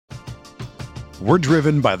We're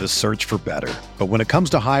driven by the search for better. But when it comes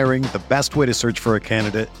to hiring, the best way to search for a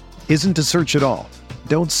candidate isn't to search at all.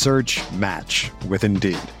 Don't search, match with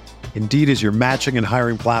Indeed. Indeed is your matching and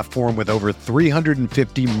hiring platform with over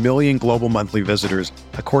 350 million global monthly visitors,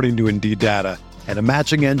 according to Indeed data, and a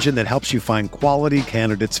matching engine that helps you find quality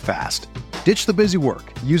candidates fast. Ditch the busy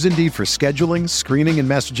work. Use Indeed for scheduling, screening, and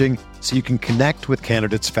messaging so you can connect with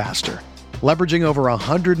candidates faster. Leveraging over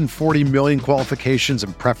 140 million qualifications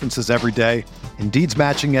and preferences every day, Indeed's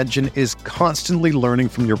matching engine is constantly learning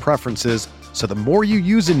from your preferences, so the more you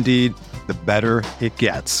use Indeed, the better it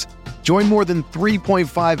gets. Join more than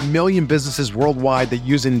 3.5 million businesses worldwide that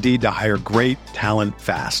use Indeed to hire great talent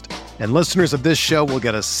fast. And listeners of this show will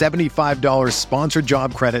get a $75 sponsored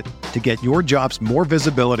job credit to get your jobs more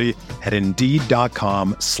visibility at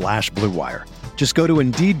Indeed.com/Blue Wire. Just go to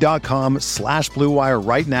Indeed.com/Blue Wire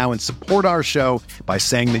right now and support our show by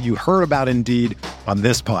saying that you heard about Indeed on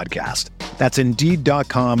this podcast. That's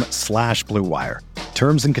Indeed.com/Blue Wire.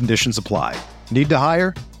 Terms and conditions apply. Need to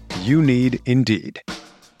hire? You need Indeed.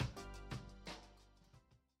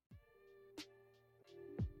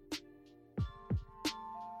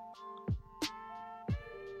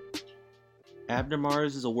 Abner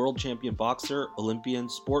Mares is a world champion boxer, Olympian,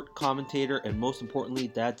 sport commentator, and most importantly,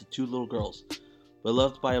 dad to 2 little girls.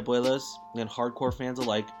 Beloved by abuelas and hardcore fans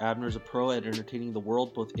alike, Abner is a pro at entertaining the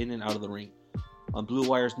world both in and out of the ring. On Blue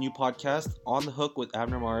Wire's new podcast, On the Hook with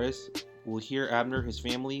Abner Mares, we'll hear Abner, his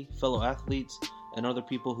family, fellow athletes, and other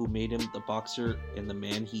people who made him the boxer and the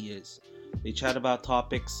man he is. They chat about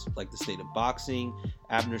topics like the state of boxing,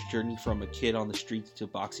 Abner's journey from a kid on the streets to a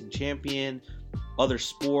boxing champion, other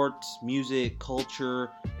sports, music,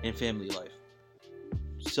 culture, and family life.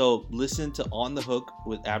 So listen to On the Hook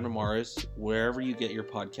with Abner Mares wherever you get your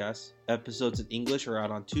podcasts. Episodes in English are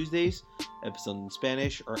out on Tuesdays. Episodes in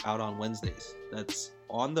Spanish are out on Wednesdays. That's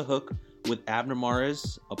On the Hook with Abner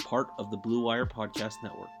Mares, a part of the Blue Wire Podcast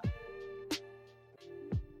Network.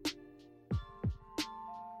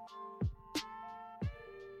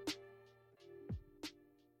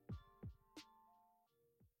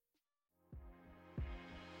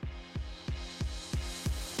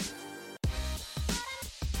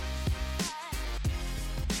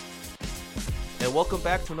 And welcome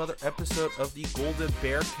back to another episode of the Golden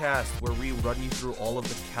Bear Cast, where we run you through all of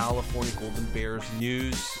the California Golden Bears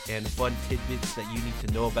news and fun tidbits that you need to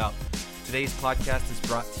know about. Today's podcast is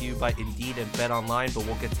brought to you by Indeed and Bet Online, but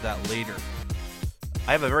we'll get to that later.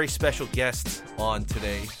 I have a very special guest on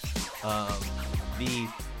today. The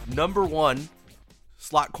number one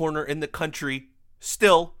slot corner in the country,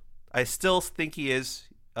 I still think he is,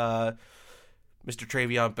 Mr.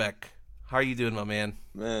 Traveon Beck. How are you doing, my man?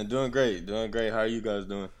 Man, doing great. How are you guys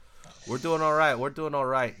doing? We're doing all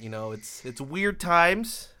right. You know, it's weird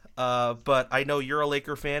times, but I know you're a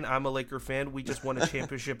Laker fan. I'm a Laker fan. We just won a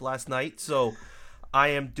championship last night, so I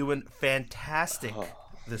am doing fantastic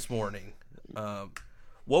this morning.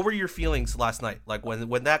 What were your feelings last night? Like when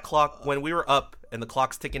we were up and the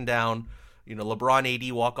clock's ticking down, you know, LeBron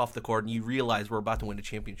AD walk off the court and you realize we're about to win the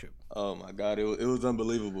championship. Oh my God, it was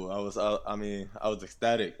unbelievable. I was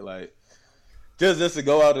ecstatic. Like, Just to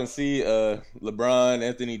go out and see LeBron,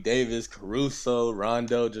 Anthony Davis, Caruso,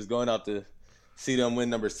 Rondo, just going out to see them win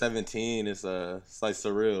number 17, it's like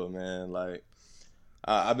surreal, man. Like,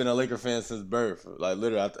 I've been a Laker fan since birth. Like,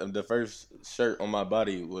 literally, the first shirt on my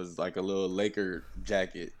body was like a little Laker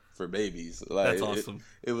jacket for babies. Like, that's awesome.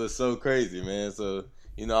 It was so crazy, man. So,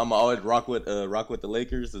 you know, I'm always rock with the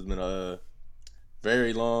Lakers. It's been a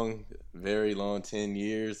very long 10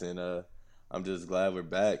 years, and I'm just glad we're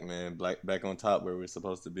back, man. Back on top where we're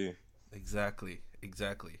supposed to be. Exactly.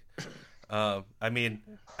 I mean,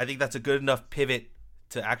 I think that's a good enough pivot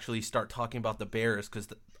to actually start talking about the Bears, because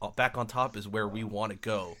back on top is where we want to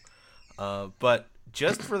go. But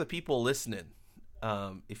just for the people listening,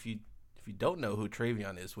 if you don't know who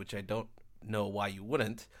Traveon is, which I don't know why you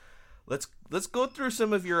wouldn't, let's go through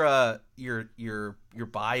some of your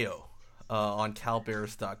bio on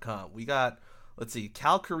CalBears.com. We got. Let's see,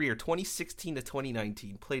 Cal career 2016 to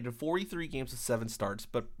 2019, played in 43 games with 7 starts,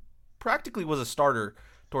 but practically was a starter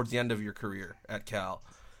towards the end of your career at Cal.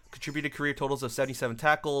 Contributed career totals of 77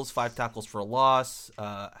 tackles, 5 tackles for a loss,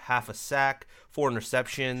 half a sack, 4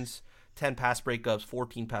 interceptions, 10 pass breakups,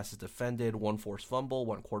 14 passes defended, 1 forced fumble,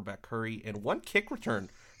 1 quarterback hurry, and 1 kick return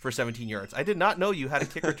for 17 yards. I did not know you had a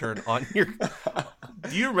kick return on your...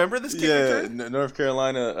 Do you remember this kick return? Yeah, North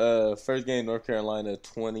Carolina, first game, North Carolina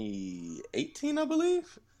 2018, I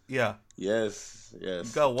believe. Yeah. Yes. You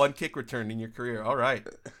got 1 kick return in your career. All right.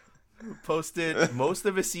 posted most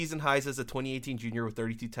of his season highs as a 2018 junior with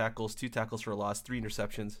 32 tackles, 2 tackles for a loss, 3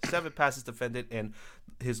 interceptions, 7 passes defended, and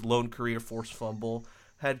his lone career forced fumble.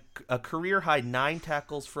 Had a career high 9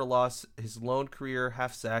 tackles for a loss, his lone career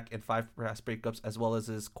half sack, and 5 pass breakups, as well as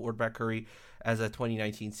his quarterback hurry as a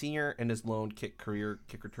 2019 senior, and his lone career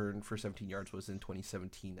kick return for 17 yards was in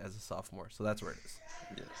 2017 as a sophomore. So that's where it is.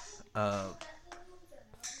 Yes.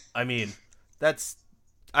 I mean,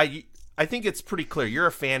 I think it's pretty clear. You're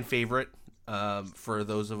a fan favorite for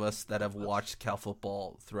those of us that have watched Cal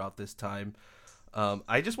football throughout this time.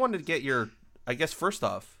 I just wanted to get your, I guess, first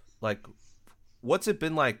off, like, what's it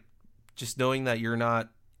been like just knowing that you're not,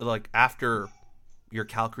 like, after your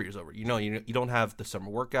Cal career is over? You know, you don't have the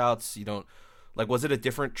summer workouts. You don't, like, was it a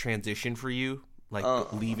different transition for you, like,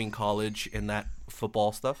 leaving college and that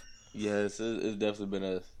football stuff? Yes, it's definitely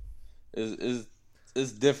been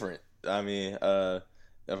it's different. I mean,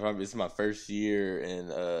 it's my first year,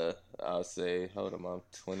 and I'll say, hold on, I'm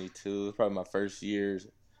 22. It's probably my first years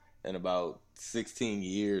in about 16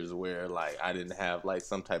 years where, like, I didn't have, like,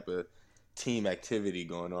 some type of team activity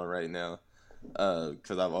going on right now,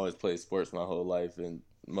 because I've always played sports my whole life and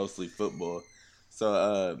mostly football.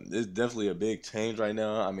 So it's definitely a big change right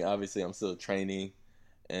now. I mean, obviously I'm still training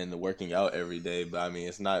and working out every day, but I mean,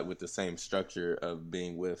 it's not with the same structure of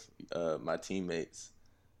being with my teammates.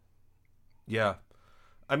 Yeah.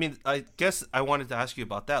 I mean, I guess I wanted to ask you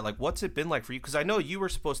about that. Like, what's it been like for you? Because I know you were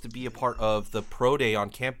supposed to be a part of the pro day on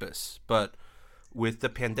campus, but with the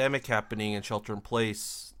pandemic happening and shelter in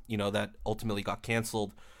place, you know, that ultimately got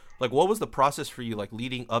canceled. Like, what was the process for you, like,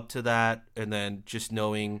 leading up to that, and then just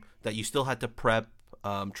knowing that you still had to prep,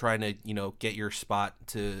 trying to, you know, get your spot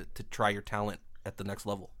to try your talent at the next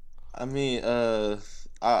level? I mean, I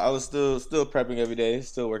was still prepping every day,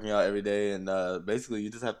 still working out every day, and basically you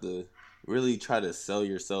just have to really try to sell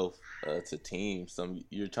yourself to teams.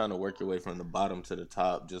 You're trying to work your way from the bottom to the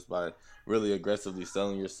top just by really aggressively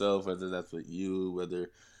selling yourself, whether that's with you,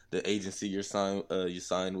 whether the agency you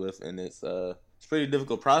signed with, and it's pretty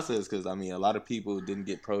difficult process because I mean a lot of people didn't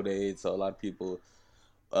get pro days, so a lot of people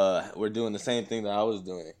were doing the same thing that I was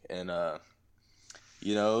doing, and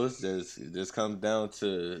you know, it just comes down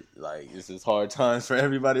to, like, it's just hard times for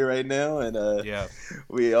everybody right now, and Yeah,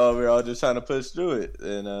 we're all just trying to push through it,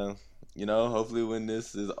 and you know, hopefully when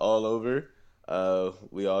this is all over,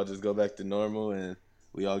 we all just go back to normal and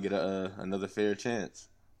we all get another fair chance.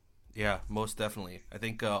 Yeah, most definitely. I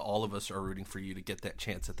think all of us are rooting for you to get that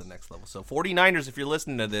chance at the next level. So 49ers, if you're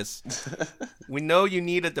listening to this, we know you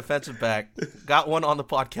need a defensive back. Got one on the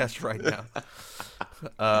podcast right now.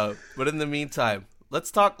 But in the meantime,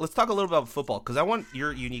 let's talk a little about football, because I want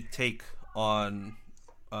your unique take on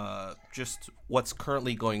just what's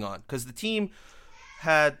currently going on. Because the team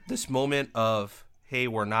had this moment of, hey,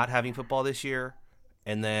 we're not having football this year,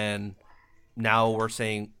 and then now we're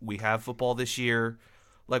saying we have football this year.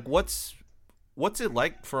 Like, what's it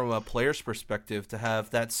like from a player's perspective to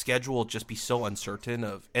have that schedule just be so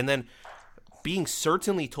uncertain and then being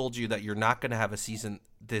certainly told you that you're not going to have a season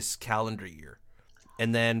this calendar year,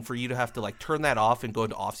 and then for you to have to, like, turn that off and go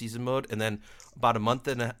into off-season mode, and then about a month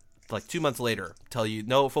and 2 months later tell you,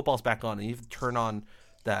 no, football's back on, and you have to turn on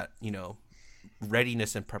that, you know,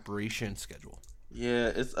 readiness and preparation schedule.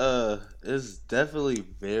 Yeah, it's definitely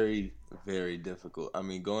very, very difficult. I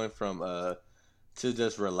mean, going from to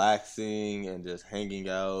just relaxing and just hanging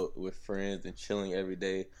out with friends and chilling every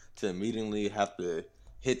day to immediately have to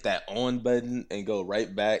hit that on button and go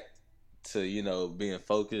right back to, you know, being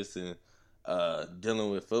focused and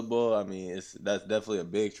dealing with football. I mean, that's definitely a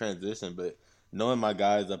big transition. But knowing my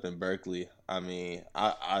guys up in Berkeley, I mean,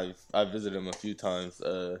 I visited them a few times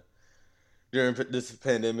during this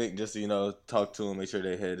pandemic, just to, you know, talk to them, make sure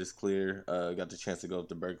their head is clear. Got the chance to go up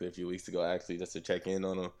to Berkeley a few weeks ago, actually, just to check in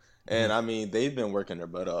on them. And I mean, they've been working their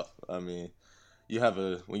butt off. I mean,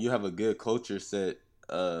 when you have a good culture set,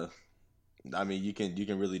 I mean, you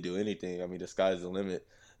can really do anything. I mean, the sky's the limit.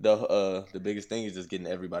 The biggest thing is just getting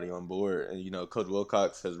everybody on board. And, you know, Coach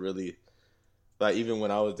Wilcox has really, like, even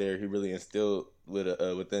when I was there, he really instilled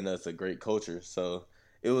within us a great culture. So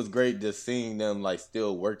it was great just seeing them, like,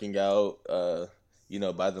 still working out, you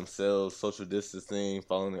know, by themselves, social distancing,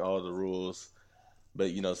 following all the rules,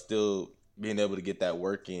 but, you know, still being able to get that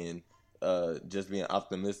work in, just being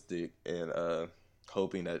optimistic and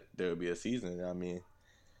hoping that there will be a season. I mean,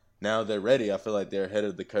 now they're ready. I feel like they're ahead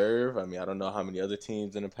of the curve. I mean, I don't know how many other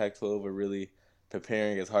teams in the Pac-12 are really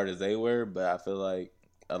preparing as hard as they were, but I feel like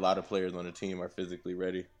a lot of players on the team are physically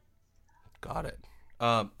ready. Got it.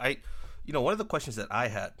 You know, one of the questions that I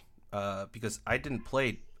had, because I didn't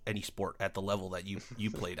play any sport at the level that you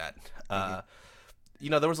played at,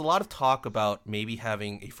 there was a lot of talk about maybe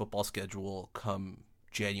having a football schedule come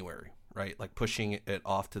January, right? Like pushing it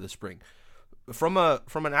off to the spring. From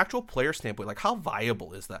an actual player standpoint, like how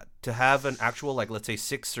viable is that to have an actual, like, let's say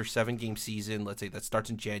 6 or 7 game season, let's say that starts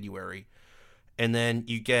in January, and then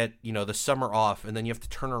you get, the summer off, and then you have to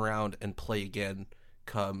turn around and play again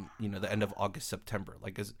come, the end of August, September.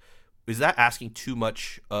 Like, is that asking too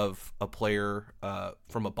much of a player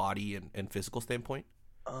from a body and physical standpoint?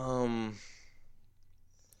 I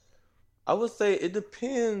would say it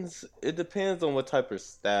depends. It depends on what type of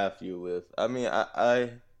staff you're with. I mean,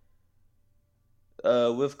 I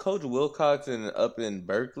with Coach Wilcox and up in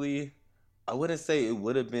Berkeley, I wouldn't say it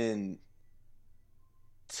would have been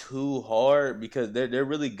too hard because they're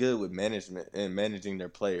really good with management and managing their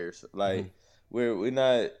players. Like we're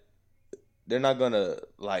not. They're not gonna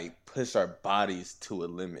like push our bodies to a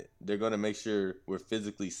limit. They're gonna make sure we're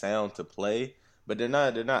physically sound to play, but they're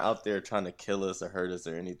not out there trying to kill us or hurt us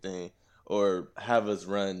or anything, or have us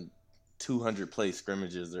run 200 play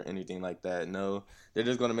scrimmages or anything like that. No, they're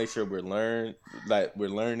just gonna make sure we're learning.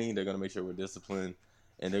 They're gonna make sure we're disciplined,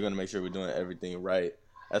 and they're gonna make sure we're doing everything right.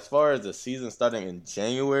 As far as the season starting in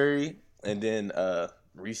January and then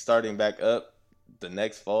restarting back up the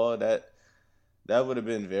next fall, that would have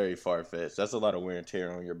been very far-fetched. That's a lot of wear and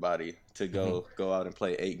tear on your body to go out and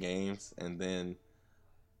play 8 games and then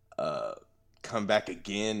come back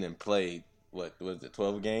again and play, what was it,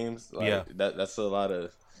 12 games? Like, yeah. That's a lot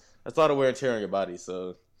of wear and tear on your body.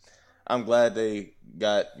 So I'm glad they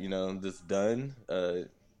got, this done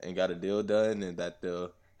and got a deal done, and that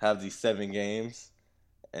they'll have these 7 games,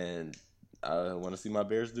 and I want to see my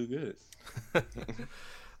Bears do good.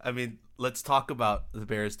 I mean, let's talk about the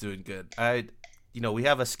Bears doing good. We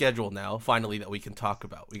have a schedule now, finally, that we can talk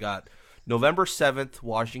about. We got November 7th,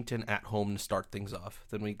 Washington at home to start things off.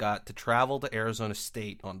 Then we got to travel to Arizona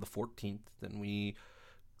State on the 14th. Then we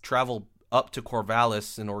travel up to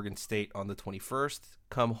Corvallis in Oregon State on the 21st.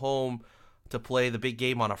 Come home to play the big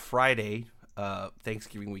game on a Friday,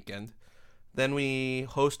 Thanksgiving weekend. Then we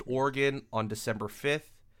host Oregon on December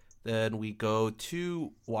 5th. Then we go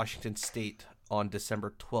to Washington State on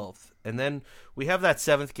December 12th. And then we have that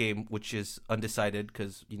 7th game, which is undecided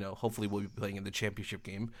because, hopefully we'll be playing in the championship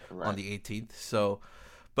game on the 18th. So,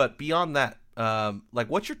 but beyond that,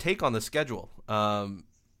 what's your take on the schedule?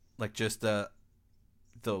 Just the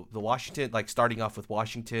Washington, like starting off with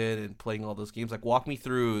Washington and playing all those games. Like, walk me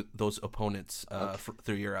through those opponents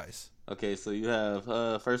through your eyes. Okay, so you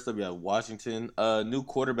have first up you have Washington, new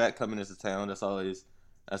quarterback coming into town. That's always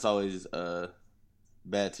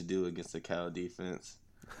bad to do against the Cal defense.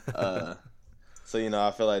 So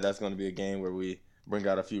I feel like that's going to be a game where we bring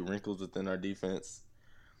out a few wrinkles within our defense,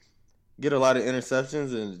 get a lot of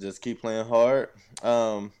interceptions, and just keep playing hard.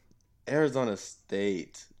 Arizona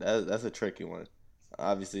State, that's a tricky one.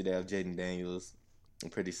 Obviously, they have Jaden Daniels, a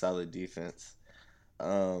pretty solid defense.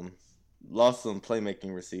 Lost some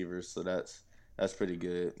playmaking receivers, so that's pretty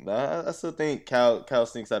good. But I still think Cal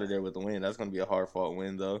sneaks out of there with a win. That's going to be a hard-fought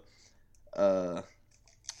win, though.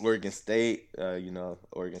 Oregon State,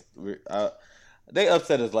 Oregon. They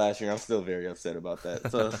upset us last year. I'm still very upset about that.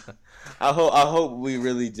 So I hope we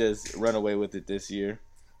really just run away with it this year.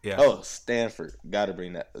 Yeah. Oh, Stanford, gotta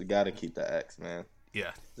keep the X, man.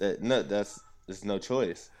 Yeah. There's no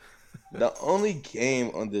choice. The only game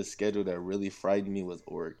on this schedule that really frightened me was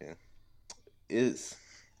Oregon.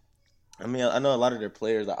 I know a lot of their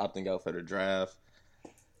players are opting out for the draft.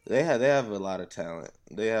 They have a lot of talent.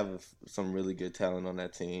 They have some really good talent on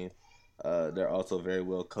that team. They're also very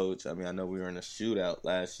well coached. I know we were in a shootout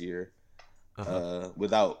last year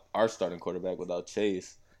without our starting quarterback, without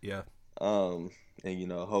Chase. Yeah. And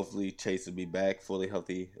hopefully Chase will be back fully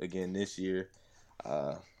healthy again this year.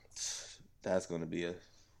 That's going to be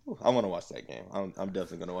I want to watch that game. I'm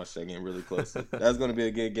definitely going to watch that game really closely. That's going to be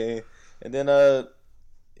a good game. And then,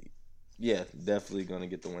 definitely going to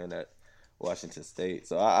get the win at Washington State.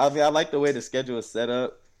 So, I like the way the schedule is set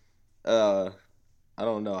up. I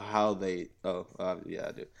don't know how they – I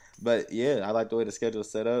do. But, yeah, I like the way the schedule is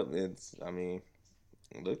set up. Looks like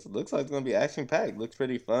it's going to be action-packed. Looks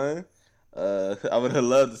pretty fun. I would have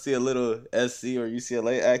loved to see a little SC or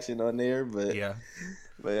UCLA action on there, but yeah.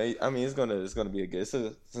 But it's gonna be it's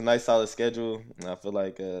a nice solid schedule, and I feel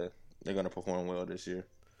like they're gonna perform well this year.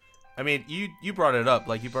 You brought it up,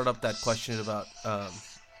 you brought up that question about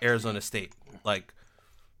Arizona State. Like,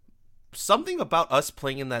 something about us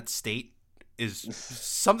playing in that state is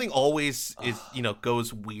something always is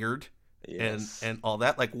goes weird Yes. and all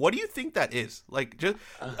that. Like, what do you think that is? Like, just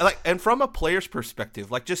like, and from a player's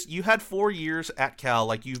perspective, like, just you had 4 years at Cal.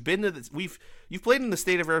 Like, you've been to this, you've played in the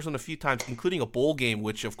state of Arizona a few times, including a bowl game,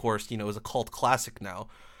 which of course is a cult classic now.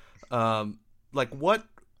 Like, what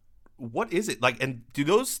is it like? And do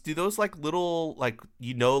those like little like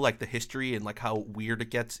like the history and like how weird it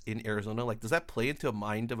gets in Arizona? Like, does that play into a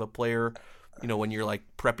mind of a player? When you're like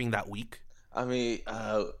prepping that week. I mean,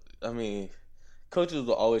 coaches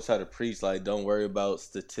will always try to preach like, don't worry about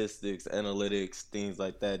statistics, analytics, things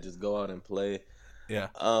like that. Just go out and play. Yeah.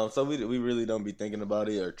 So we really don't be thinking about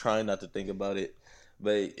it or trying not to think about it.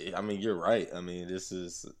 But I mean, you're right. I mean, this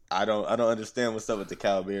is I don't understand what's up with the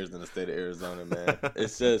Cal Bears in the state of Arizona, man.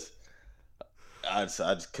 It's just I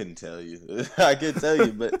just couldn't tell you. I could tell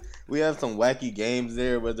you, but we have some wacky games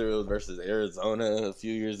there. Whether it was versus Arizona a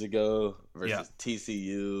few years ago versus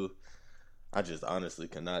TCU, I just honestly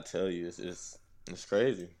cannot tell you. It's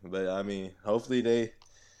crazy. But I mean, hopefully they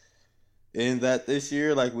end that this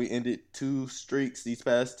year, like we ended 2 streaks these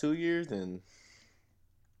past 2 years, and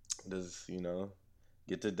just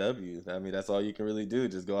get the W. I mean, that's all you can really do.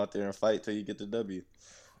 Just go out there and fight till you get the W.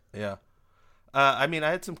 Yeah. I mean, I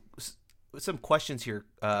had some questions here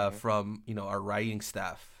from our writing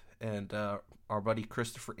staff, and our buddy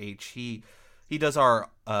Christopher H. He does our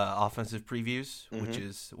offensive previews, which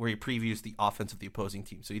is where he previews the offense of the opposing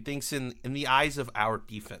team. So he thinks in the eyes of our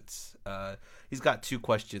defense. He's got 2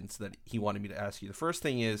 questions that he wanted me to ask you. The first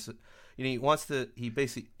thing is, he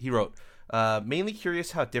wrote, mainly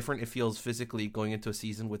curious how different it feels physically going into a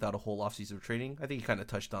season without a whole offseason of training. I think he kind of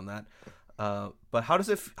touched on that. But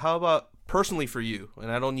how about personally for you? And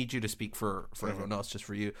I don't need you to speak for everyone else, just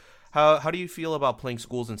for you. How do you feel about playing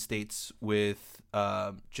schools and states with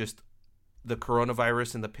just the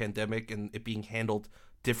coronavirus and the pandemic and it being handled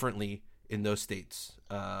differently in those states?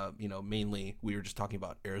 Mainly we were just talking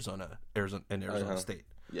about Arizona State.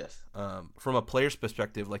 Yes. From a player's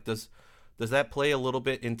perspective, like does that play a little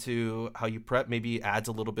bit into how you prep? Maybe adds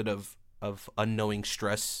a little bit of unknowing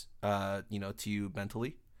stress, to you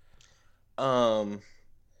mentally. To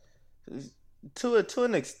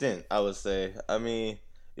an extent, I would say. I mean,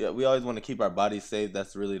 yeah, we always want to keep our bodies safe.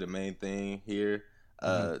 That's really the main thing here.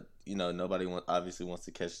 Nobody obviously wants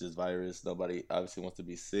to catch this virus. Nobody obviously wants to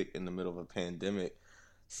be sick in the middle of a pandemic.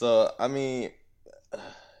 So, I mean,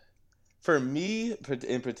 for me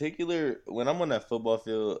in particular, when I'm on that football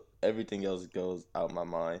field, everything else goes out my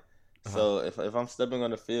mind. So if I'm stepping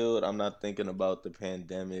on the field, I'm not thinking about the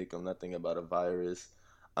pandemic. I'm not thinking about a virus.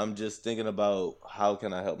 I'm just thinking about how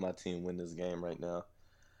can I help my team win this game right now.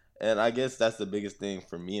 And I guess that's the biggest thing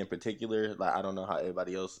for me in particular. Like, I don't know how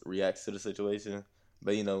everybody else reacts to the situation.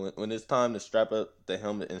 But, when it's time to strap up the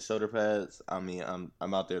helmet and shoulder pads, I mean,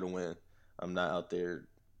 I'm out there to win. I'm not out there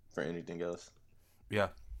for anything else. Yeah,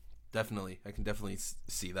 definitely. I can definitely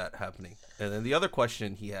see that happening. And then the other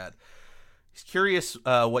question he had, he's curious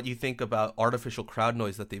what you think about artificial crowd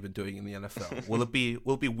noise that they've been doing in the NFL. Will it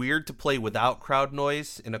be weird to play without crowd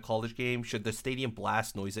noise in a college game? Should the stadium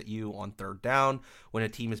blast noise at you on 3rd down when a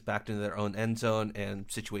team is backed into their own end zone and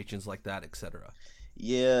situations like that, etc.?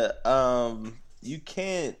 Yeah, you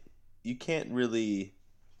can't really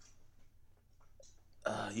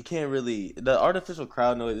the artificial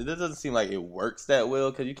crowd noise. It doesn't seem like it works that well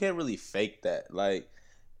because you can't really fake that. Like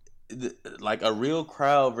a real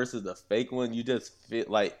crowd versus a fake one, you just feel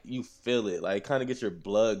like you feel it. Like, kind of gets your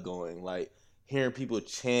blood going. Like, hearing people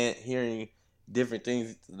chant, hearing different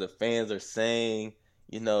things the fans are saying,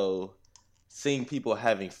 seeing people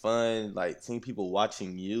having fun, like seeing people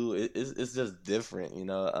watching you. It's just different,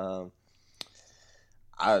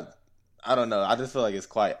 I don't know. I just feel like it's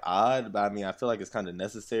quite odd, but I mean, I feel like it's kind of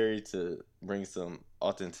necessary to bring some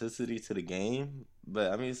authenticity to the game.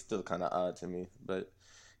 But I mean, it's still kind of odd to me. But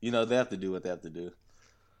they have to do what they have to do.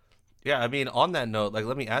 Yeah, I mean, on that note, like,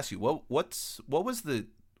 let me ask you,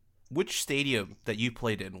 which stadium that you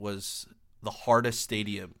played in was the hardest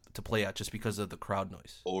stadium to play at just because of the crowd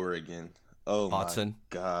noise? Oregon. Oh Autzen.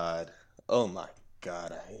 my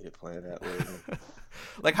God, I hated playing at Oregon.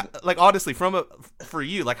 like honestly, for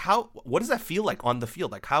you, like, what does that feel like on the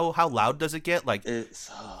field? Like, how loud does it get? Like, it's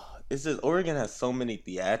just Oregon has so many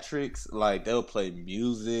theatrics. Like, they'll play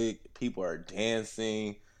music, people are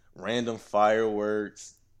dancing, random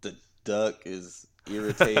fireworks. The duck is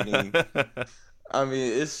irritating. I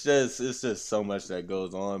mean, it's just so much that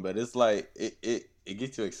goes on, but it's like it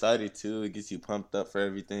gets you excited too. It gets you pumped up for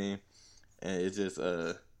everything, and it just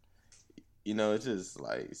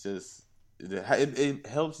it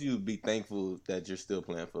helps you be thankful that you're still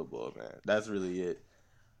playing football, man. That's really it.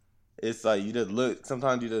 It's like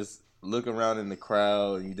sometimes you just look around in the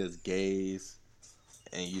crowd and you just gaze,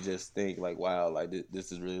 and you just think like, wow, like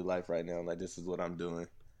this is really life right now. Like this is what I'm doing,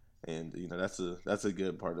 and that's a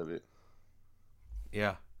good part of it.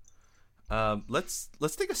 Yeah. Let's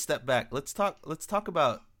take a step back. Let's talk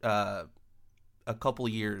about a couple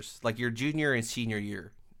years, like your junior and senior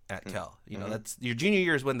year at Cal. You know, that's your junior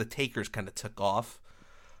year is when the takers kind of took off,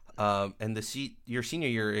 and your senior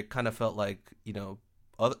year, it kind of felt like, you know,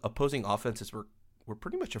 opposing offenses were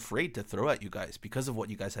pretty much afraid to throw at you guys because of what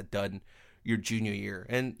you guys had done your junior year.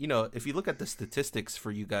 And you know, if you look at the statistics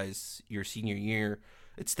for you guys your senior year,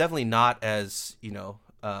 it's definitely not as, you know,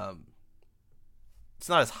 it's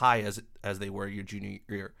not as high as they were your junior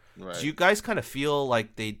year. Right. Do you guys kind of feel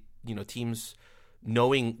like they, you know, teams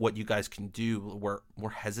knowing what you guys can do were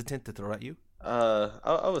more hesitant to throw at you?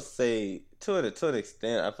 I would say to an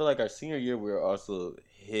extent. I feel like our senior year we were also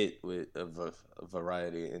hit with a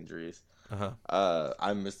variety of injuries.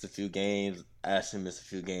 I missed a few games. Ashton missed a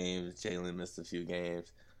few games. Jalen missed a few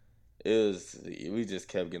games. We just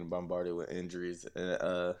kept getting bombarded with injuries,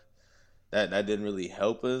 and that didn't really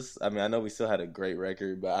help us. I mean, I know we still had a great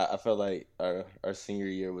record, but I felt like our senior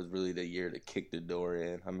year was really the year to kick the door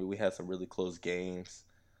in. I mean, we had some really close games,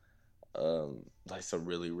 like some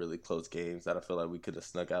really, really close games that I feel like we could have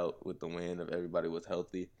snuck out with the win if everybody was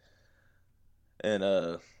healthy. And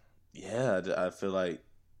yeah, I feel like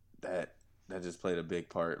that just played a big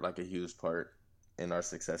part, like a huge part in our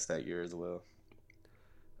success that year as well.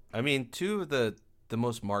 I mean, two of the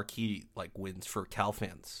most marquee like wins for Cal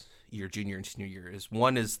fans your junior and senior year is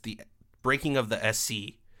the breaking of the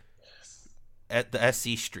SC at the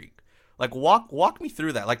SC streak. Like walk me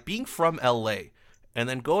through that. Like being from LA and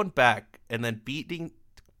then going back and then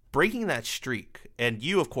breaking that streak, and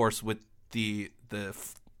you of course with the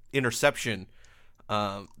interception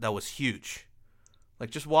that was huge. Like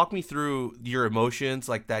just walk me through your emotions,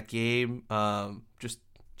 like that game,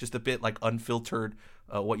 just a bit like unfiltered,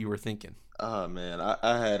 what you were thinking. Oh man, I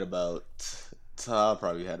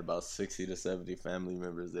probably had about 60 to 70 family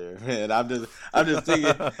members there. Man, I'm just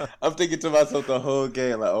thinking to myself the whole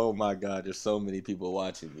game, like, oh my God, there's so many people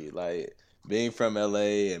watching me. Like being from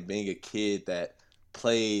LA and being a kid that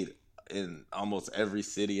played in almost every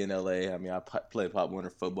city in LA. I mean, I played Pop Warner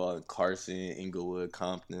football in Carson, Inglewood,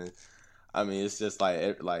 Compton. I mean, it's just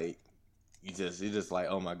like you just like,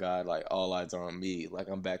 oh my God, like all eyes are on me. Like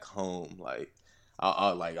I'm back home. Like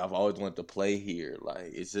I've always wanted to play here.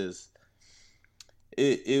 Like it's just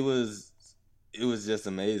it was just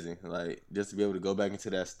amazing. Like just to be able to go back into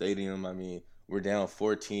that stadium. I mean, we're down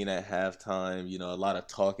 14 at halftime. You know, a lot of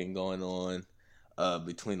talking going on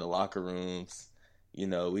between the locker rooms. You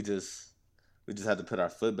know, we just had to put our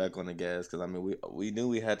foot back on the gas because, I mean, we knew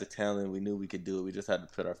we had the talent. We knew we could do it. We just had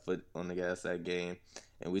to put our foot on the gas that game.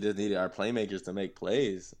 And we just needed our playmakers to make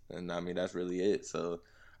plays. And, I mean, that's really it. So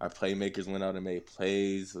our playmakers went out and made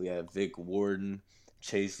plays. We had Vic Warden.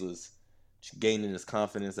 Chase was gaining his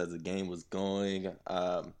confidence as the game was going.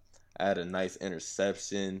 I had a nice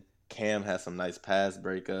interception. Cam had some nice pass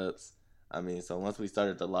breakups. I mean, so once we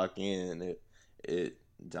started to lock in, it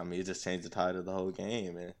just changed the tide of the whole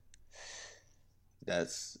game, man.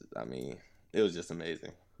 It was just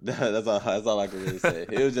amazing. That's all I can really say.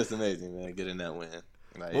 It was just amazing, man, getting that win.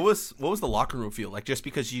 Like, what was the locker room feel like? Just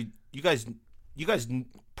because you guys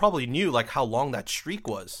probably knew like how long that streak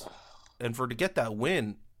was, and to get that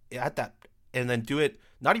win at that, and then do it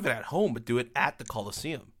not even at home, but do it at the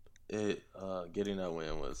Coliseum. Getting that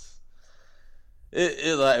win was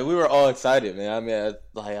it like we were all excited, man. I mean,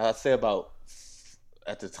 I'd say about.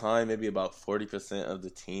 At the time, maybe about 40% of the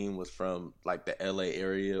team was from like the LA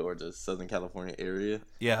area or the Southern California area.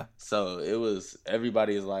 Yeah. So it was,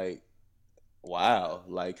 everybody's like, wow.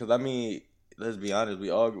 Like, cause I mean, let's be honest, we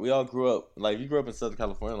all grew up, like you grew up in Southern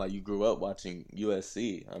California, like you grew up watching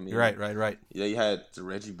USC. I mean, right. Yeah, you had the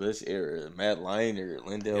Reggie Bush era, Matt Leinart,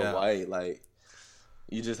 Lindell White. Like,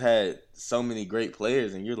 you just had so many great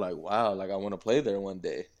players, and you're like, wow, like I want to play there one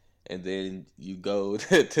day. And then you go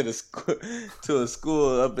to a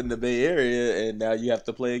school up in the Bay Area, and now you have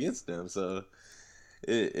to play against them. So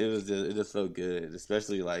it just felt good,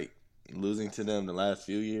 especially like losing to them the last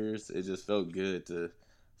few years. It just felt good to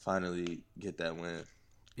finally get that win.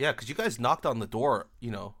 Yeah, because you guys knocked on the door,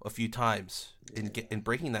 you know, a few times in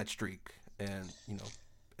breaking that streak, and you know,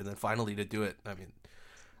 and then finally to do it. I mean,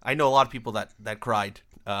 I know a lot of people that cried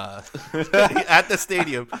at the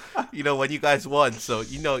stadium, you know, when you guys won. So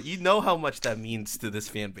you know how much that means to this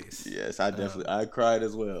fan base. Yes, I cried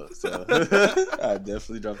as well. So I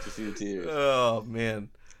definitely dropped a few tears. Oh man,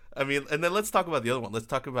 I mean, and then let's talk about the other one. Let's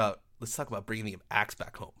talk about bringing the Axe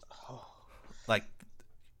back home. Like,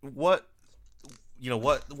 what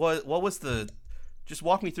was the? Just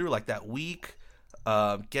walk me through like that week.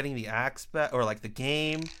 getting the axe back, or like the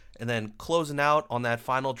game, and then closing out on that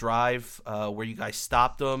final drive where you guys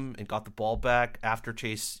stopped them and got the ball back after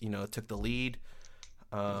Chase, took the lead.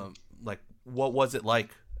 Like, what was it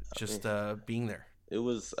like just being there? It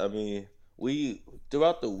was, we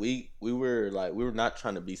throughout the week we were not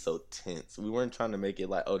trying to be so tense. We weren't trying to make it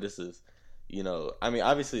like, oh, this is,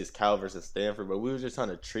 obviously it's Cal versus Stanford, but we were just trying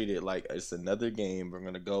to treat it like it's another game. We're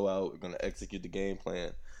gonna go out, we're gonna execute the game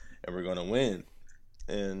plan, and we're gonna win.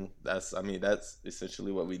 And that's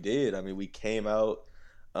essentially what we did. We came out.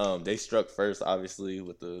 They struck first, obviously,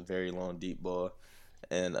 with the very long deep ball,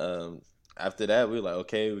 and after that we were like,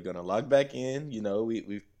 okay, we're gonna lock back in.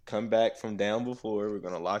 We've come back from down before. We're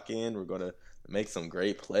gonna lock in. We're gonna make some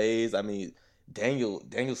great plays. Daniel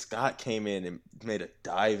Scott came in and made a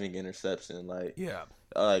diving interception.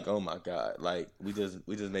 Oh my God! We just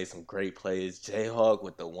made some great plays. Jayhawk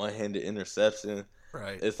with the one-handed interception.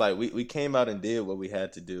 Right. It's like we came out and did what we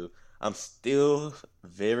had to do. I'm still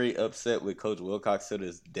very upset with Coach Wilcox to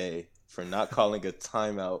this day for not calling a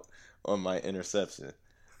timeout on my interception.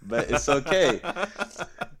 But it's okay.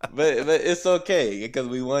 but it's okay because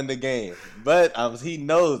we won the game. But he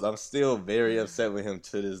knows I'm still very upset with him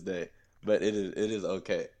to this day. But it is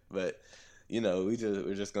okay. But we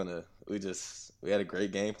had a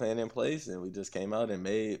great game plan in place, and we just came out and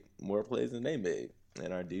made more plays than they made.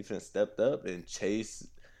 And our defense stepped up, and Chase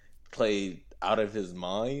played out of his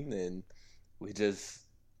mind, and we just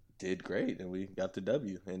did great, and we got the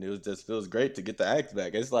W. And it feels great to get the axe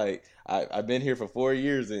back. It's like I've been here for 4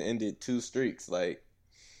 years and ended 2 streaks.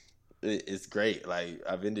 It's great.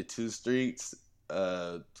 I've ended 2 streaks.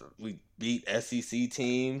 We beat SEC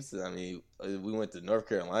teams. We went to North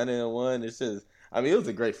Carolina and won. It's just, it was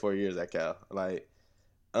a great 4 years at Cal.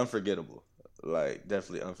 Unforgettable.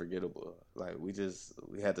 Definitely unforgettable.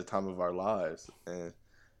 We had the time of our lives, and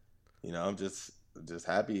I'm just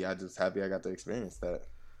happy. I got to experience that.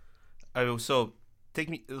 So take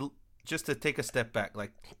me just to take a step back.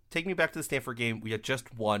 Take me back to the Stanford game. We had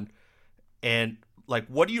just won, and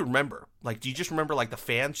what do you remember? Do you just remember the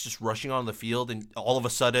fans just rushing on the field, and all of a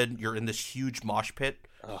sudden you're in this huge mosh pit,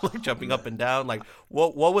 jumping up and down?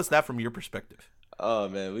 What was that from your perspective? Oh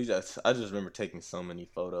man, I just remember taking so many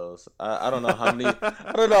photos. I don't know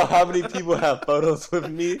how many people have photos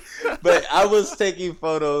with me, but I was taking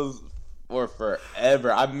photos for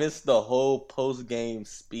forever. I missed the whole post game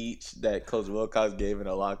speech that Coach Wilcox gave in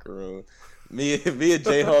the locker room. Me and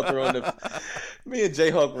Jayhawk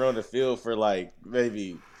were on the field for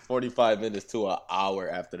maybe 45 minutes to an hour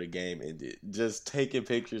after the game ended, just taking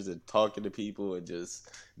pictures and talking to people and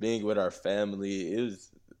just being with our family. It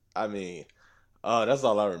was, that's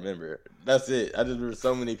all I remember. That's it. I just remember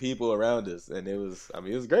so many people around us, and it was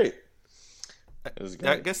great. It was great.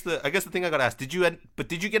 I guess the thing I got to ask, did you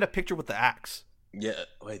get a picture with the axe? Yeah.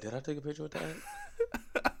 Wait, did I take a picture with the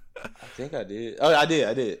axe? I think I did. Oh, I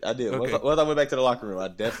did. Okay. Once I went back to the locker room, I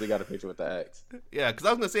definitely got a picture with the axe. Yeah, because I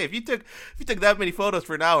was gonna say, if you took that many photos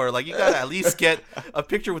for an hour, you gotta at least get a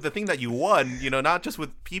picture with the thing that you won. Not just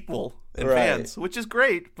with people and fans, which is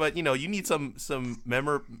great. But you need some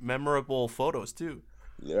memorable photos too.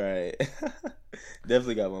 Right.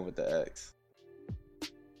 Definitely got one with the axe.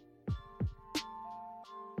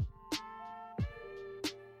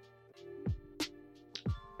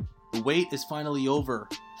 The wait is finally over.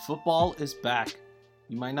 Football is back.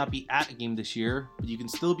 You might not be at a game this year, but you can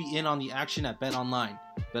still be in on the action at BetOnline.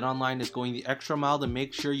 BetOnline is going the extra mile to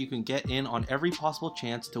make sure you can get in on every possible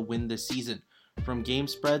chance to win this season. From game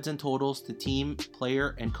spreads and totals to team,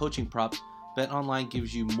 player, and coaching props, BetOnline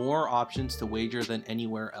gives you more options to wager than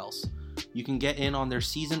anywhere else. You can get in on their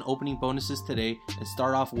season opening bonuses today and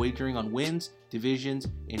start off wagering on wins, divisions,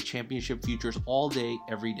 and championship futures all day,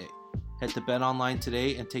 every day. Head to BetOnline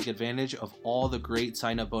today and take advantage of all the great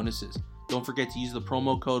sign-up bonuses. Don't forget to use the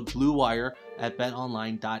promo code BLUEWIRE at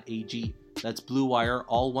betonline.ag. That's BLUEWIRE,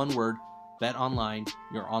 all one word. BetOnline,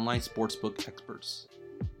 your online sportsbook experts.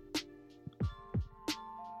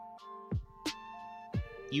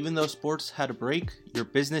 Even though sports had a break, your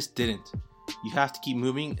business didn't. You have to keep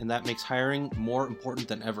moving, and that makes hiring more important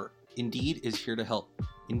than ever. Indeed is here to help.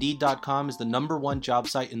 Indeed.com is the #1 job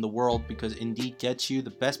site in the world because Indeed gets you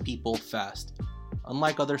the best people fast.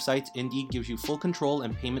 Unlike other sites, Indeed gives you full control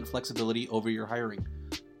and payment flexibility over your hiring.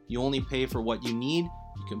 You only pay for what you need,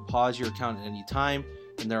 you can pause your account at any time,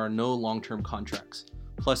 and there are no long-term contracts.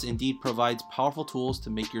 Plus, Indeed provides powerful tools to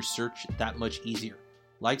make your search that much easier.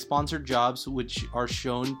 Like sponsored jobs, which are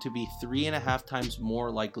shown to be 3.5 times more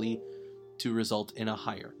likely to result in a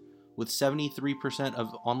hire. With 73%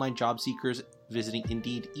 of online job seekers visiting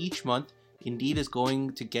Indeed each month, Indeed is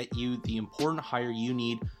going to get you the important hire you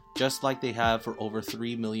need just like they have for over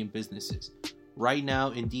 3 million businesses. Right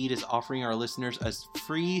now, Indeed is offering our listeners a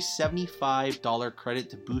free $75 credit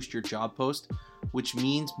to boost your job post, which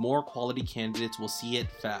means more quality candidates will see it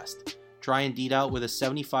fast. Try Indeed out with a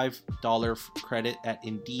 $75 credit at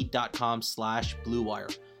Indeed.com/Blue Wire.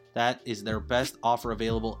 That is their best offer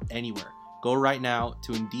available anywhere. Go right now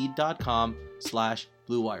to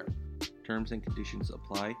Indeed.com/Blue Wire. Terms and conditions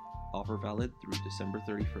apply. Offer valid through December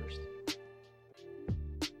 31st.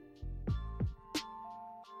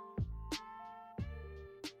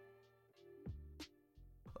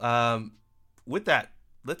 With that,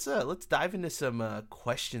 let's dive into some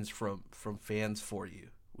questions from fans for you.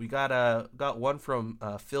 We got one from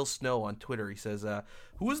Phil Snow on Twitter. He says,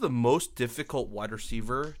 "Who is the most difficult wide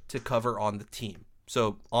receiver to cover on the team?"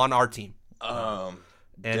 So on our team,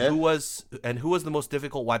 who was the most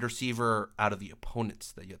difficult wide receiver out of the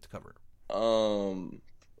opponents that you had to cover? On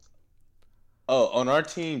our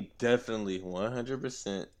team, definitely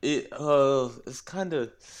 100%. It's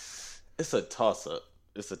a toss up.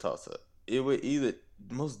 It would either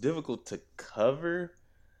most difficult to cover.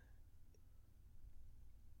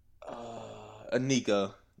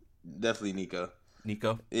 Nico, definitely Nico.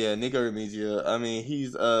 Yeah, Nico Remigio. I mean,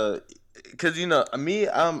 he's because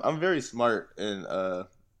I'm very smart in the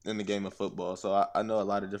game of football, so I know a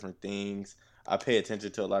lot of different things. I pay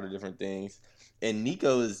attention to a lot of different things, and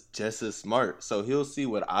Nico is just as smart. So he'll see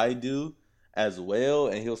what I do as well,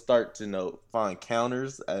 and he'll start to find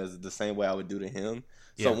counters as the same way I would do to him.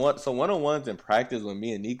 Yeah. So one-on-ones in practice with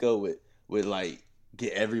me and Nico would like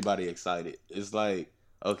get everybody excited. It's like,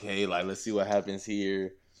 okay, like let's see what happens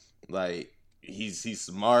here. Like he's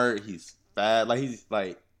smart, he's fast,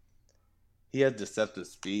 he has deceptive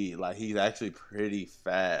speed. Like he's actually pretty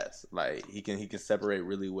fast. Like he can separate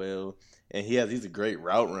really well, and he's a great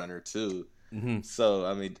route runner too. Mm-hmm. So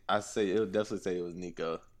I mean, it would definitely say it was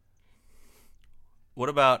Nico. What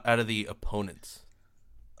about out of the opponents?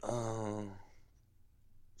 Is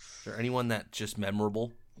there anyone that just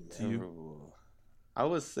memorable to you? I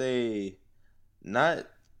would say not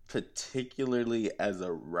particularly as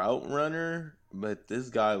a route runner, but this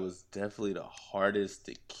guy was definitely the hardest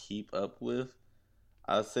to keep up with.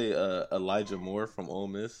 I'd say Elijah Moore from Ole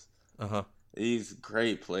Miss. He's a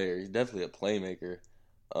great player. He's definitely a playmaker.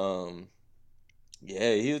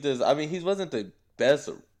 Yeah, he was just. I mean, he wasn't the best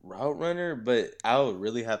route runner, but I would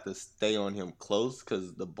really have to stay on him close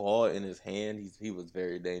because the ball in his hand, he was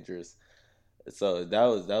very dangerous. So that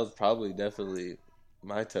was probably definitely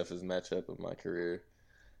my toughest matchup of my career.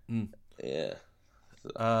 Yeah.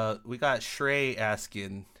 So. We got Shrey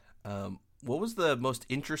asking, what was the most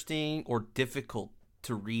interesting or difficult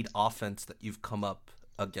to read offense that you've come up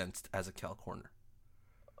against as a Cal corner?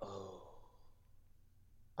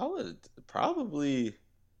 I would probably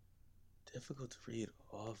difficult to read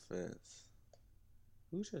offense.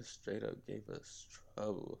 Who just straight up gave us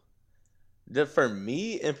trouble? For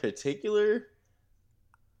me in particular,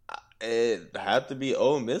 it had to be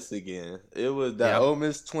Ole Miss again. It was that Ole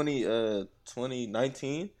Miss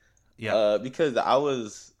 2019. Yeah. Because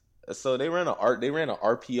they ran a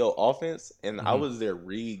RPO offense, and I was their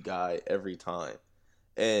read guy every time,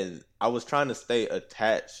 and I was trying to stay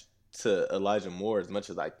attached to Elijah Moore as much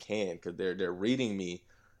as I can because they're reading me,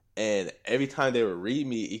 and every time they would read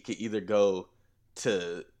me, it could either go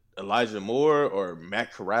to Elijah Moore or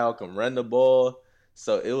Matt Corral can run the ball.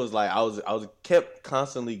 So it was like I was kept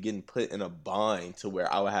constantly getting put in a bind to where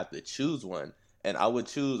I would have to choose one, and I would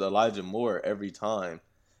choose Elijah Moore every time,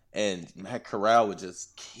 and Matt Corral would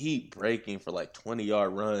just keep breaking for like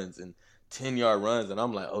 20-yard runs and 10-yard runs, and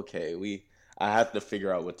I'm like, okay, I have to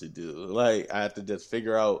figure out what to do. Like I have to just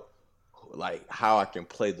figure out like how I can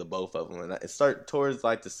play the both of them, and it started towards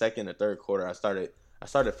like the second or third quarter. I started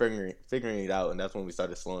figuring it out, and that's when we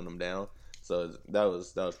started slowing them down. So that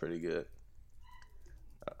was pretty good.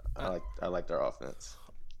 I liked our offense.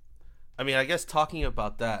 I mean, I guess talking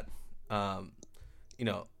about that, I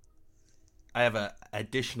have an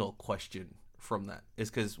additional question from that. Is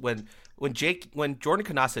because when Jordan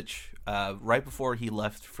Kanasic, right before he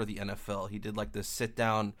left for the NFL, he did like this sit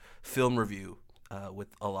down film review with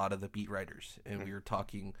a lot of the beat writers, and we were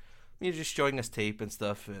talking, just showing us tape and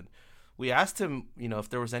stuff, and we asked him, if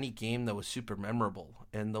there was any game that was super memorable,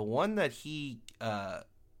 and the one that he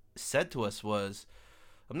said to us was,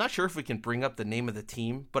 I'm not sure if we can bring up the name of the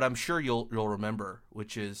team, but I'm sure you'll remember,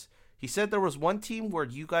 which is, he said there was one team where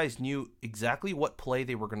you guys knew exactly what play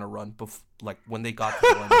they were going to run like when they got to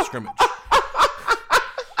the line of scrimmage.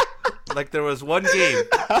 Like there was one game,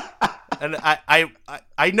 and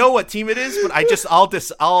I know what team it is, but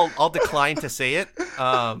I'll decline to say it.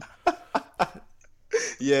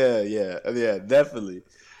 Yeah, definitely.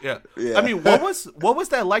 Yeah. Yeah. I mean, what was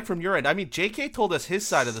that like from your end? I mean, JK told us his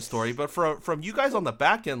side of the story, but from you guys on the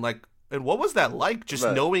back end, like, and what was that like? Just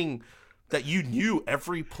knowing that you knew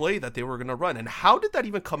every play that they were going to run, and how did that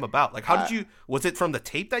even come about? Like, how did you? Was it from the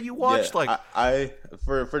tape that you watched? Yeah, like, I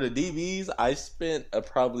for the DBs, I spent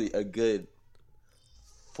probably a good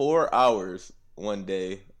 4 hours one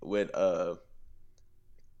day with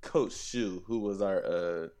Coach Shu, who was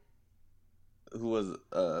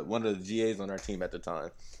one of the GAs on our team at the time.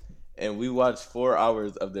 And we watched 4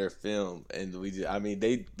 hours of their film, and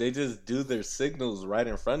they just do their signals right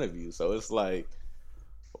in front of you. So it's like,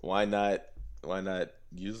 why not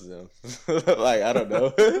use them? Like, I don't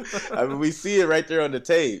know. I mean, we see it right there on the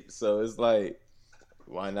tape, so it's like,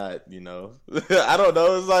 why not? You know, I don't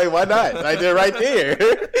know. It's like, why not? Like, they're right there.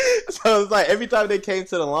 So it's like every time they came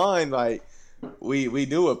to the line, like we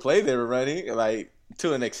knew what play they were running, like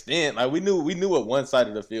to an extent. Like we knew what one side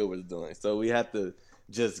of the field was doing, so we had to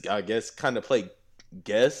just, I guess, kind of play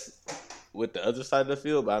guess with the other side of the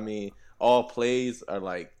field. But I mean, all plays are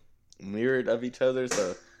like mirrored of each other,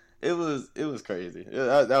 so it was crazy.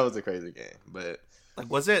 That was a crazy game. But like,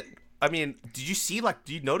 was it? I mean, did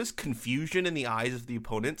you notice confusion in the eyes of the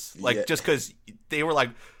opponents? Like, Yeah. just because they were like,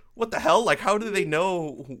 what the hell? Like, how do they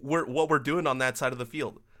know what we're doing on that side of the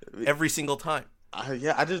field every single time?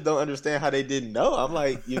 I just don't understand how they didn't know. I'm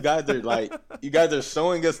like, you guys are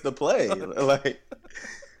showing us the play. Like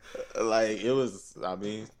it was. I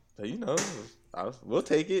mean, you know, we'll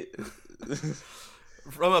take it.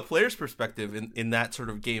 From a player's perspective, in that sort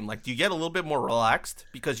of game, like, do you get a little bit more relaxed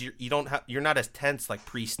because you're not as tense like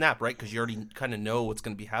pre-snap, right? Because you already kind of know what's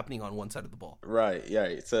going to be happening on one side of the ball. Right.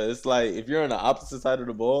 So it's like if you're on the opposite side of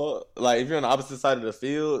the ball, like if you're on the opposite side of the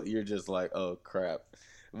field, you're just like, oh crap.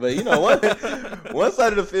 But you know, one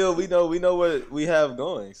side of the field, we know what we have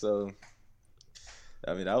going. So,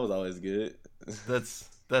 I mean, that was always good. That's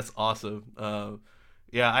awesome.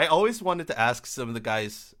 Yeah, I always wanted to ask some of the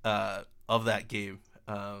guys of that game,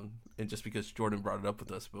 and just because Jordan brought it up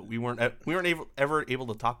with us, but we weren't ever able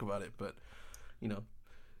to talk about it. But you know,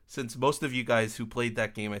 since most of you guys who played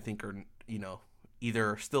that game, I think, are, you know,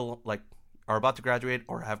 either still like are about to graduate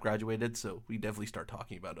or have graduated, so we definitely start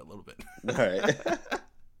talking about it a little bit. All right.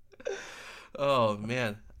 Oh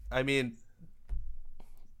man, I mean,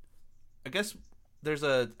 I guess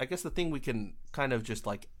the thing we can kind of just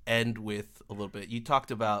like end with a little bit. You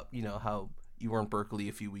talked about, you know, how you were in Berkeley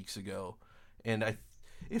a few weeks ago, and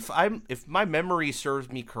if my memory serves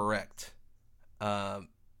me correct, there's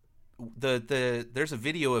a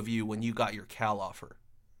video of you when you got your Cal offer.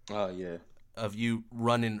 Oh yeah. Of you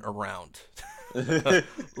running around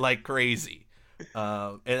like crazy.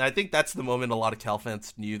 And I think that's the moment a lot of Cal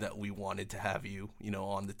fans knew that we wanted to have you, you know,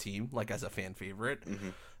 on the team, like as a fan favorite.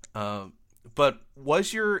 Mm-hmm. But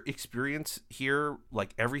was your experience here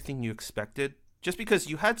like everything you expected? Just because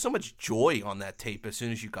you had so much joy on that tape as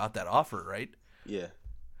soon as you got that offer, right? Yeah.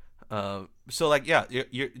 So like, yeah,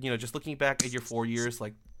 you know, just looking back at your 4 years,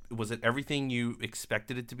 like, was it everything you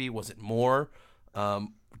expected it to be? Was it more?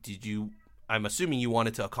 I'm assuming you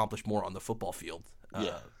wanted to accomplish more on the football field.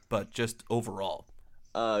 Yeah. But just overall.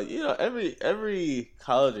 You know, every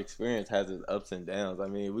college experience has its ups and downs. I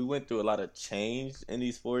mean, we went through a lot of change in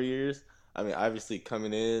these 4 years. I mean, obviously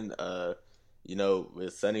coming in, you know,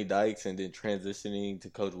 with Sonny Dykes and then transitioning to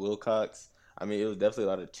Coach Wilcox. I mean, it was definitely a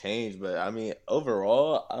lot of change. But, I mean,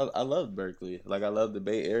 overall, I love Berkeley. Like, I love the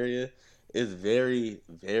Bay Area. It's very,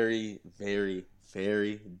 very, very,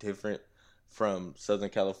 very different from Southern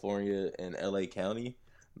California and LA County.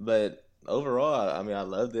 But overall, I mean, I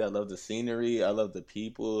loved it. I love the scenery. I love the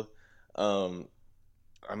people. I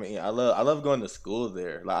mean, I love going to school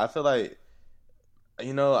there. Like, I feel like,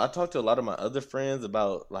 you know, I talked to a lot of my other friends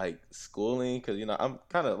about like schooling because, you know, I'm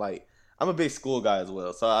kind of like, I'm a big school guy as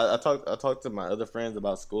well. So I talked to my other friends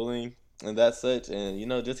about schooling and that such, and you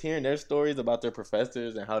know, just hearing their stories about their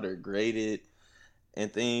professors and how they're graded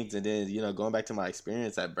and things, and then, you know, going back to my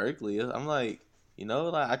experience at Berkeley, I'm like, you know,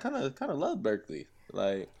 like I kind of love Berkeley.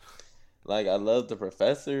 Like I love the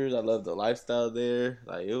professors. I love the lifestyle there.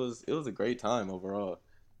 Like it was a great time overall.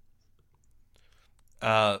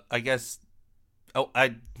 I guess.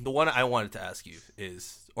 The one I wanted to ask you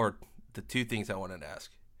is, or the two things I wanted to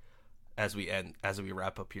ask as we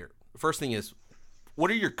wrap up here. First thing is,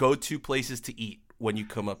 what are your go-to places to eat when you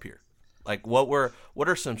come up here? Like, what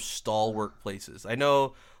are some stalwart places? I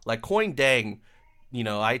know, like Coin Dang, you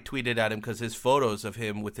know, I tweeted at him because his photos of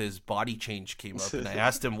him with his body change came up, and I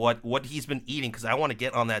asked him what he's been eating because I want to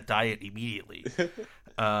get on that diet immediately.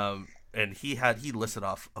 and he listed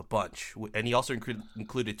off a bunch, and he also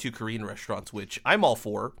included 2 Korean restaurants, which I'm all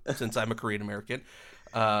for since I'm a Korean American.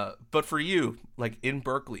 But for you, like in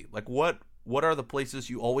Berkeley, like what are the places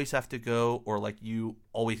you always have to go, or like you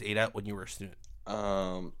always ate at when you were a student?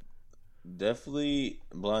 Definitely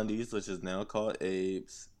Blondie's, which is now called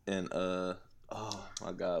Abe's, and oh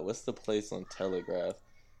my God, what's the place on Telegraph?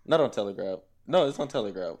 Not on Telegraph. No, it's on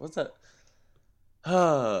Telegraph. What's that?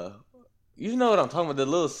 You know what I'm talking about? The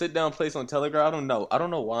little sit down place on Telegraph. I don't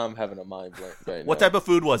know why I'm having a mind blank right now. What type of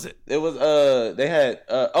food was it? It was they had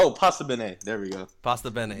pasta bene. There we go.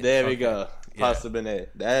 Pasta bene. There we go. Pasta bene.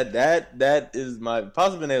 That is my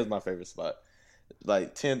pasta bene was my favorite spot.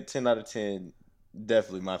 Like 10 out of 10.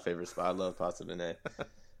 Definitely my favorite spot. I love pasta bene.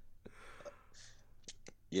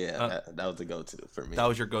 That was the go-to for me. That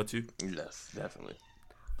was your go-to? Yes, definitely.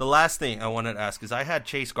 The last thing I wanted to ask is I had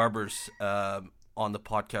Chase Garbers on the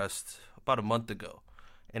podcast about a month ago,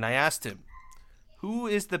 and I asked him, who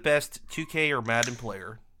is the best 2K or Madden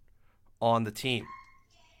player on the team?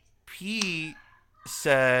 He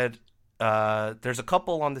said there's a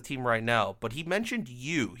couple on the team right now, but he mentioned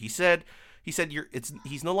you. He said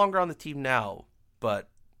he's no longer on the team now, but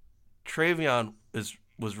Traveon was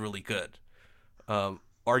really good.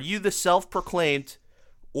 Are you the self-proclaimed,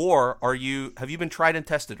 or have you been tried and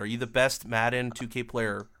tested? Are you the best Madden 2K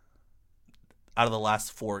player out of the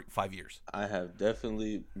last 4-5 years? I have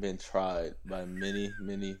definitely been tried by many,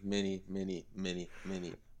 many, many, many, many,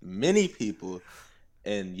 many, many people,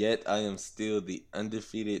 and yet I am still the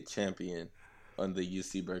undefeated champion on the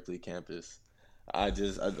UC Berkeley campus. I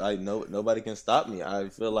know nobody can stop me. I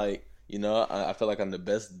feel like, I feel like I'm the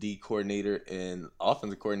best D coordinator and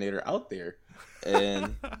offensive coordinator out there.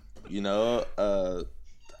 And,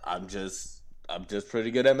 I'm just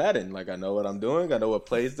pretty good at Madden. Like, I know what I'm doing. I know what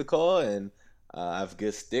plays to call, and I have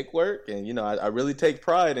good stick work. And, I really take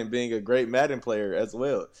pride in being a great Madden player as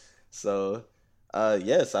well. So,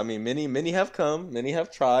 yes, I mean, many have come, many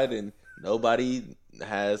have tried, and nobody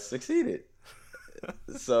has succeeded.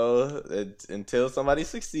 So until somebody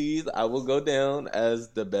succeeds, I will go down as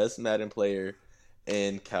the best Madden player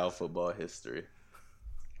in Cal football history.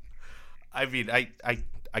 I mean, I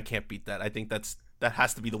can't beat that. I think that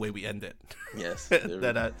has to be the way we end it. Yes,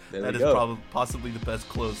 that is possibly the best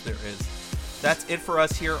close there is. That's it for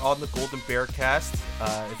us here on the Golden Bear Cast.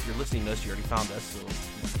 If you're listening to us, you already found us, so I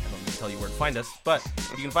don't need to tell you where to find us. But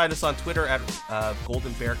you can find us on Twitter at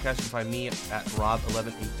Golden Bear Cast. You can find me at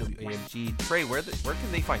Rob118WAMG. Trey, where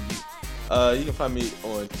can they find you? You can find me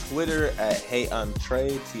on Twitter at Hey I'm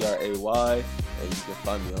Trey, TRAY, and you can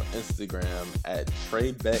find me on Instagram at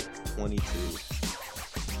TreyBeck22.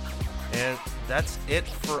 And that's it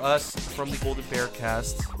for us from the Golden Bear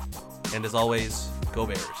Cast. And as always, go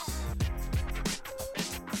Bears.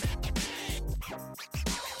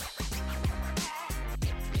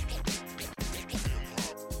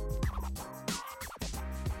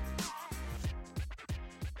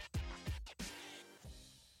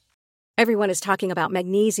 Everyone is talking about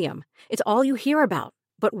magnesium. It's all you hear about.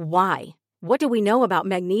 But why? What do we know about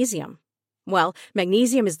magnesium? Well,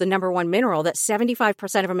 magnesium is the #1 mineral that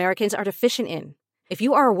 75% of Americans are deficient in. If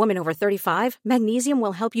you are a woman over 35, magnesium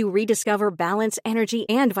will help you rediscover balance, energy,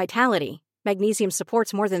 and vitality. Magnesium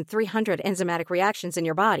supports more than 300 enzymatic reactions in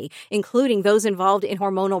your body, including those involved in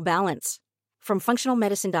hormonal balance. From functional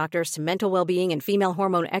medicine doctors to mental well-being and female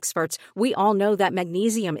hormone experts, we all know that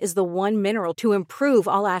magnesium is the one mineral to improve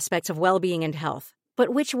all aspects of well-being and health. But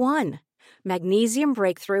which one? Magnesium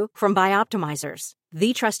Breakthrough from Bioptimizers,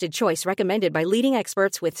 the trusted choice recommended by leading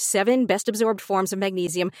experts with 7 best-absorbed forms of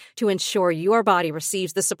magnesium to ensure your body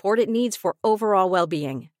receives the support it needs for overall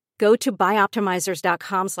well-being. Go to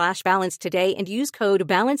bioptimizers.com/balance today and use code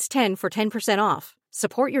BALANCE10 for 10% off.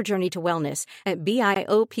 Support your journey to wellness at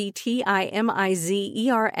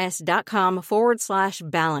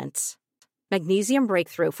bioptimizers.com/balance. Magnesium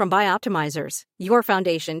Breakthrough from Bioptimizers, your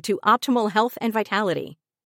foundation to optimal health and vitality.